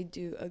 I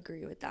do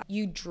agree with that.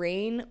 You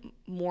drain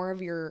more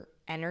of your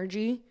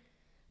energy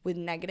with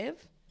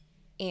negative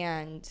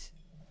and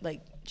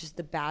like just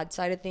the bad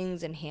side of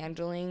things and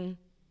handling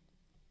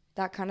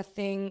that kind of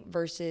thing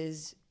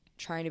versus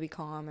trying to be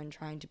calm and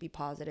trying to be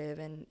positive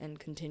and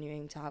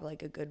continuing to have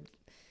like a good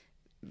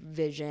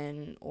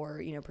vision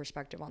or,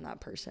 perspective on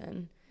that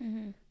person.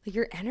 Mm-hmm. Like,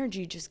 your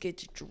energy just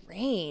gets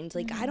drained.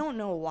 Like, I don't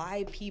know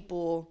why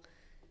people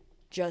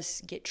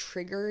just get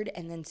triggered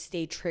and then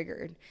stay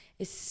triggered,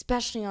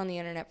 especially on the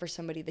internet for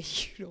somebody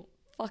that you don't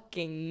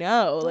fucking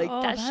know. Like,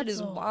 that shit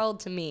is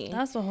wild to me.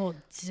 That's a whole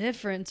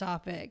different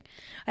topic.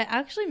 I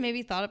actually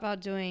maybe thought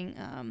about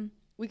doing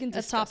we can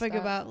a topic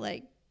that. About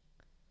like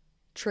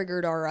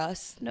triggered are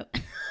us. No.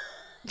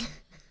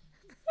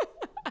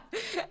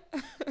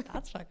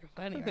 That's fucking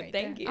funny right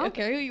Thank there. you. I don't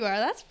care who you are.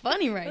 That's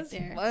funny right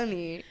there.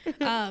 Funny.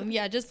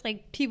 Yeah, just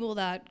like people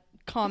that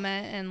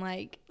comment and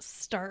like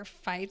start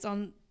fights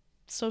on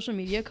social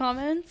media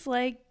comments.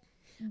 Like,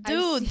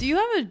 dude, do you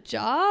have a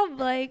job?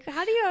 Like,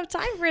 how do you have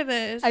time for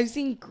this? I've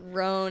seen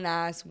grown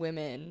ass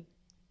women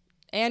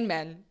and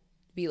men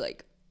be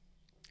like,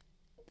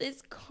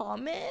 this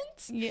comment?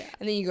 Yeah.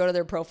 And then you go to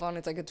their profile and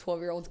it's like a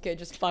 12-year-old kid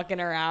just fucking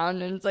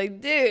around. And it's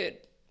like, dude,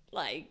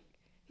 like,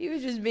 he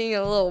was just being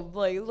a little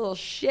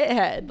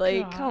shithead.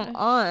 Like, come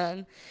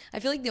on. I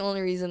feel like the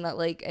only reason that,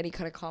 like, any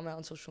kind of comment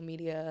on social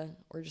media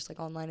or just, like,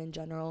 online in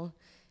general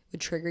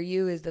would trigger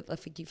you is that,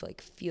 like, you,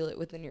 like, feel it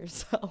within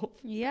yourself.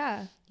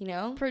 Yeah. You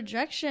know?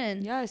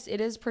 Projection. Yes,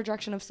 it is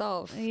projection of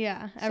self.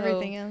 Yeah,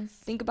 everything else.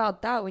 Think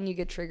about that when you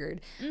get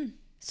triggered.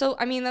 So,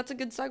 I mean, that's a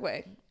good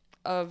segue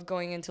of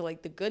going into,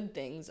 like, the good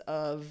things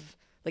of,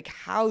 like,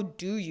 how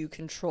do you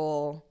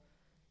control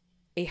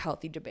a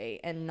healthy debate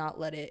and not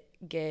let it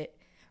get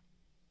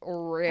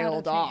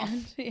railed off?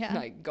 Yeah.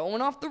 Like,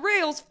 going off the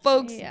rails,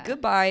 folks. Yeah.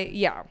 Goodbye.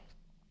 Yeah.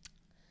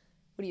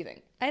 What do you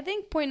think? I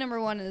think point number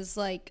 1 is,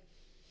 like,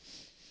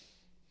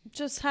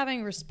 just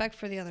having respect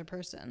for the other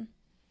person.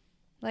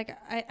 Like,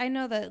 I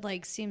know that,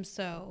 like, seems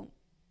so,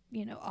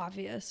 you know,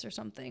 obvious or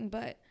something,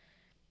 but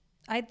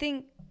I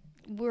think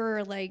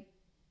we're, like,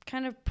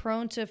 kind of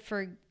prone to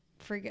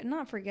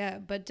not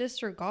forget, but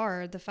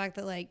disregard the fact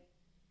that, like,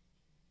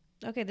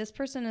 okay, this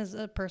person is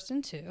a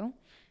person too,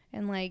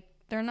 and, like,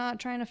 they're not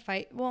trying to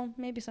fight. Well,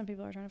 maybe some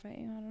people are trying to fight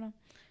you. I don't know.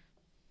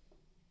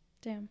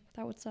 Damn,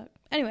 that would suck.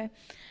 Anyway.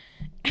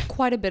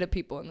 Quite a bit of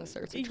people in this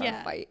earth are trying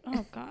to fight.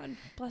 Oh, God.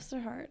 Bless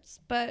their hearts.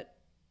 But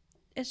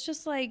it's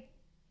just, like,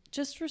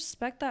 just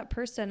respect that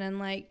person. And,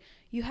 like,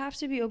 you have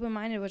to be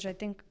open-minded, which I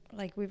think,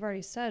 like, we've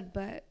already said.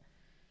 But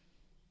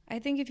I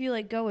think if you,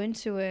 like, go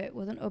into it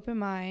with an open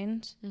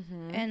mind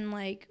and,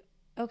 like,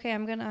 okay,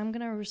 I'm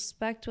gonna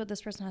respect what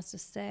this person has to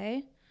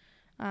say.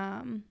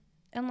 And,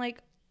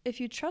 like, if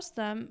you trust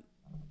them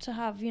to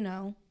have, you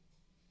know,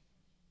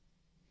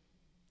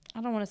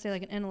 I don't want to say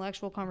like an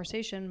intellectual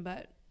conversation,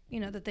 but, you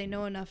know, that they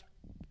know enough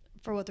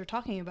for what they're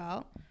talking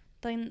about,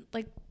 then,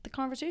 like, the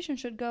conversation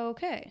should go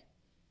okay.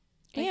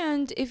 Like,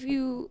 and if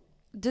you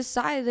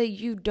decide that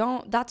you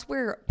don't, that's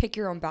where pick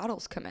your own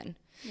battles come in.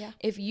 Yeah.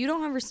 If you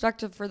don't have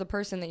respect for the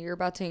person that you're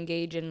about to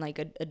engage in, like,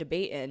 a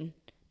debate in,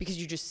 because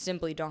you just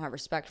simply don't have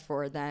respect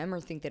for them or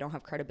think they don't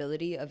have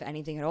credibility of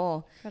anything at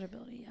all.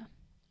 Credibility, yeah.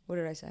 What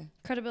did I say?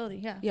 Credibility,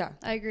 yeah. Yeah.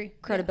 I agree.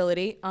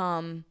 Credibility.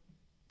 Yeah.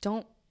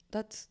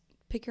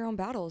 Pick your own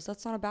battles.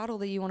 That's not a battle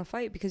that you want to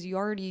fight because you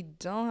already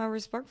don't have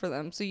respect for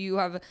them. So you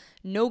have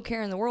no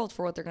care in the world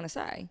for what they're going to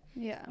say.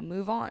 Yeah.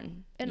 Move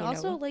on. And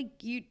also, like,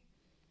 you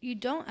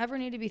don't ever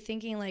need to be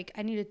thinking, like,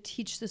 I need to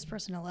teach this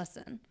person a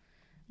lesson.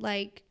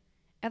 Like,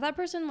 if that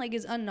person, like,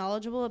 is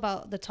unknowledgeable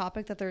about the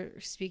topic that they're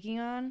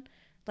speaking on,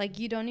 like,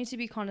 you don't need to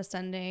be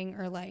condescending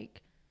or,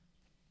 like,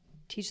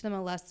 teach them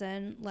a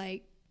lesson.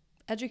 Like,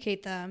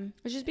 educate them.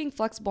 It's just being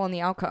flexible on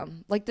the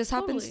outcome. Like, this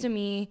happens to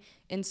me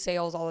in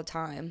sales all the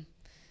time.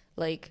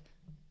 Like,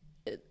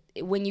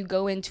 when you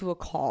go into a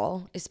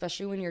call,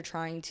 especially when you're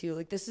trying to,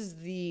 like, this is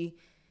the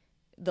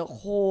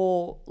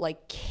whole,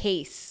 like,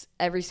 case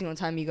every single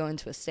time you go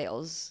into a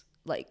sales,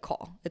 like,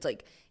 call. It's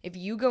like, if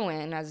you go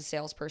in as a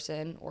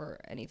salesperson or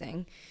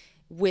anything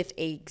with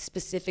a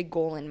specific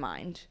goal in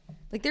mind,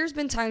 like, there's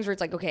been times where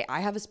it's like, okay,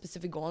 I have a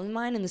specific goal in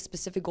mind and the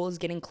specific goal is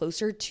getting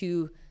closer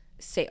to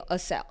a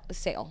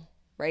sale,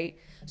 right?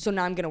 So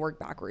now I'm going to work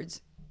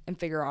backwards and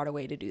figure out a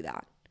way to do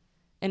that.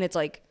 And it's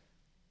like,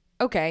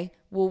 okay,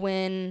 well,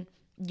 when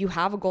you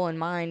have a goal in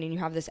mind and you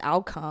have this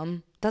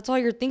outcome, that's all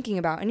you're thinking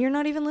about. And you're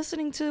not even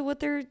listening to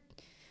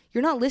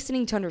you're not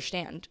listening to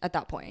understand at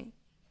that point.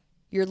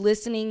 You're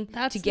listening to get your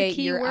outcome. That's the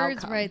key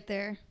words right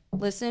there.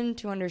 Listen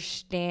to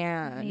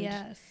understand.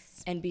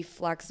 Yes. And be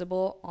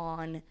flexible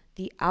on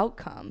the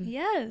outcome.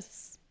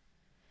 Yes.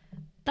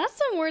 That's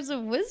some words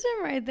of wisdom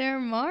right there,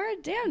 Mar.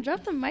 Damn,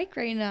 drop the mic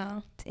right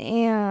now.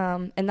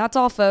 Damn. And that's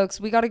all,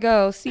 folks. We got to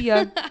go. See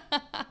ya.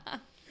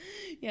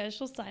 Yeah,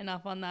 she'll sign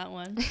off on that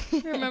one.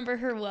 Remember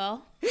her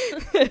well.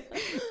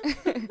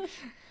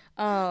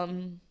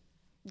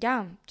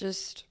 Yeah,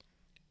 just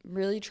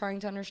really trying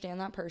to understand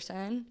that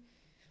person.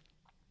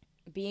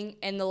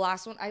 And the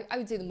last one, I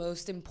would say the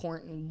most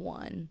important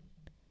one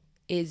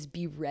is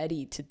be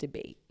ready to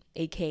debate,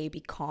 aka be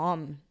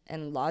calm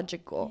and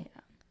logical.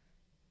 Yeah.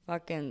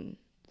 Fucking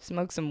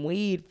smoke some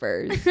weed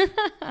first.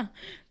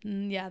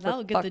 Yeah,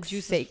 that'll get the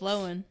juices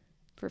flowing.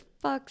 For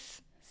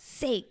fuck's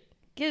sake.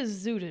 Get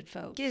zooted,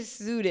 folks. Get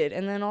zooted.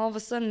 And then all of a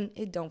sudden,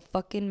 it don't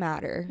fucking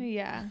matter.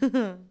 Yeah.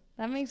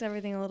 That makes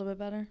everything a little bit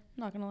better.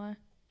 Not going to lie.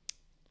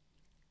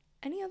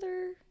 Any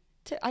other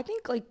I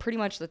think, like, pretty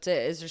much that's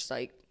it. It's just,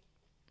 like...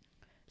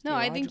 No,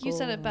 I think you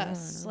said it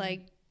best.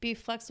 Like, be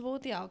flexible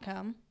with the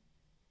outcome.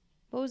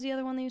 What was the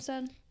other one that you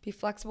said? Be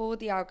flexible with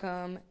the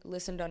outcome.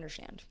 Listen to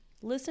understand.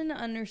 Listen to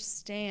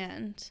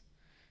understand.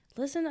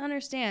 Listen to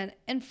understand.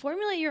 And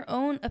formulate your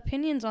own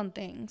opinions on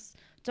things.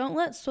 Don't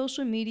let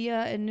social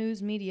media and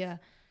news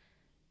media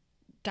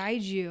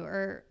guide you,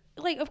 or,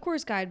 like, of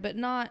course guide, but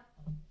not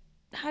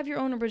have your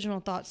own original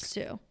thoughts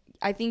too.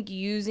 I think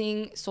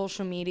using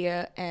social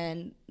media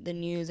and the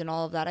news and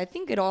all of that, I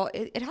think it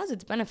has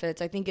its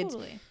benefits. I think it's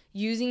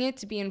using it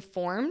to be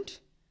informed,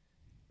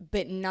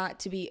 but not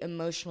to be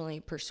emotionally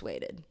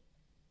persuaded.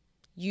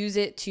 Use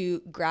it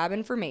to grab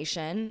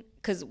information,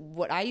 because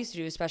what I used to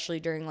do, especially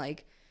during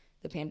like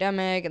the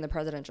pandemic and the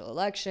presidential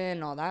election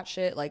and all that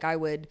shit, like I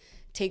would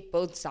take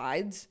both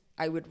sides.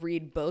 I would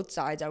read both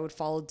sides. I would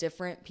follow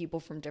different people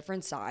from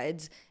different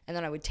sides, and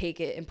then I would take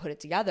it and put it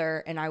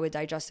together, and I would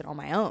digest it on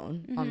my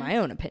own, on my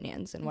own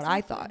opinions and what I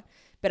thought.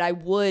 But I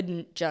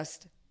wouldn't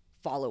just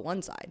follow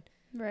one side.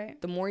 Right.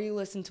 The more you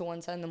listen to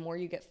one side, and the more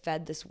you get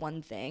fed this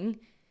one thing.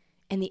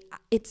 And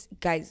it's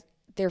guys,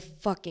 they're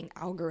fucking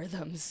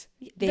algorithms.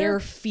 They're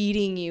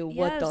feeding you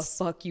what the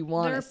fuck you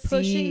want to see. They're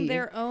pushing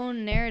their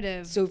own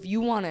narrative. So if you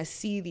want to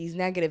see these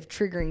negative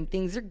triggering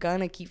things, they're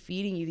gonna keep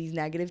feeding you these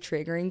negative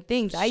triggering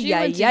things. She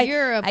went to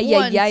Europe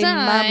one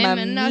time,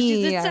 and now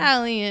she's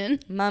Italian.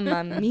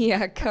 Mamma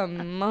mia,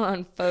 come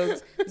on,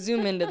 folks.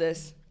 Zoom into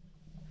this.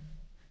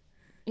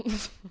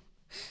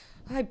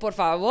 Ay, por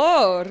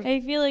favor.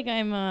 I feel like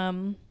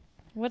I'm,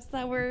 what's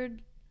that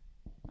word?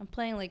 I'm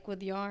playing like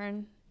with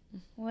yarn.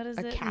 What is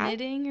it? Cat?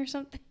 Knitting or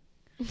something?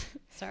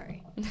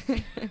 Sorry.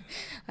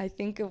 I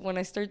think of when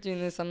I start doing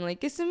this, I'm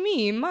like, it's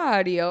me,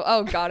 Mario.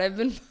 Oh, God, I've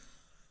been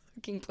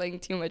fucking playing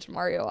too much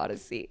Mario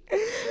Odyssey.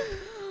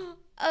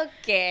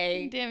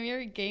 Okay. Damn, you're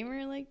a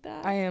gamer like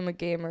that? I am a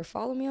gamer.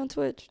 Follow me on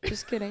Twitch.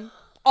 Just kidding.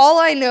 All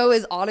I know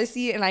is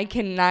Odyssey, and I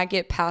cannot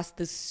get past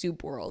the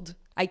soup world.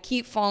 I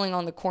keep falling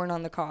on the corn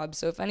on the cob.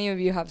 So if any of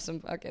you have some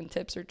fucking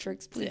tips or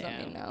tricks, please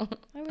let me know.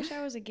 I wish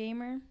I was a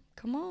gamer.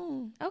 Come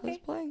on. Okay.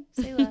 Let's play.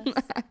 Say less.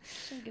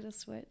 Should get a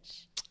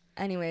Switch.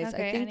 Anyways,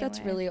 I think that's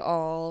really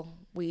all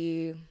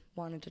we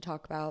wanted to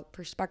talk about.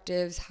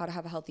 Perspectives, how to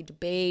have a healthy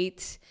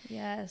debate.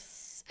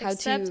 Yes. How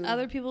accept to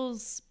other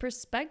people's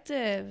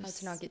perspectives. How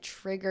to not get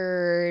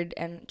triggered,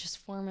 and just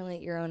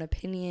formulate your own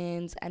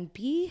opinions and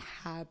be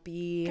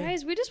happy.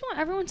 Guys, we just want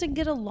everyone to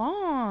get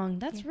along.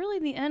 That's really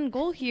the end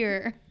goal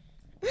here.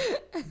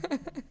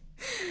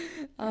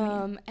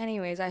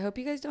 Anyways, I hope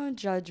you guys don't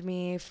judge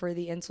me for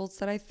the insults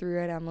that I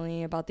threw at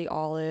Emily about the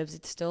olives.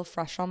 It's still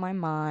fresh on my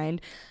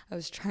mind. I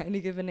was trying to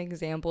give an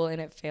example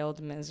and it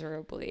failed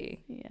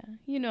miserably. Yeah,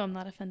 you know I'm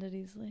not offended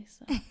easily,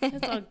 so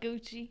it's all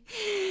Gucci.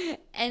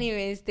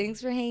 Anyways,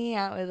 thanks for hanging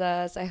out with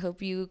us. I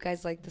hope you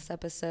guys liked this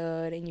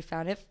episode and you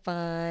found it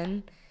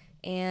fun.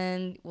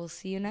 And we'll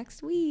see you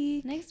next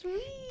week.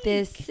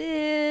 This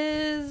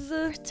is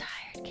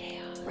Retired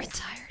Chaos.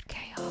 Retired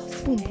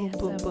Chaos. Boom, boom,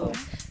 boom, boom.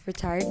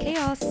 Retired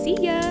Chaos. See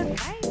ya.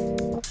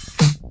 Bye.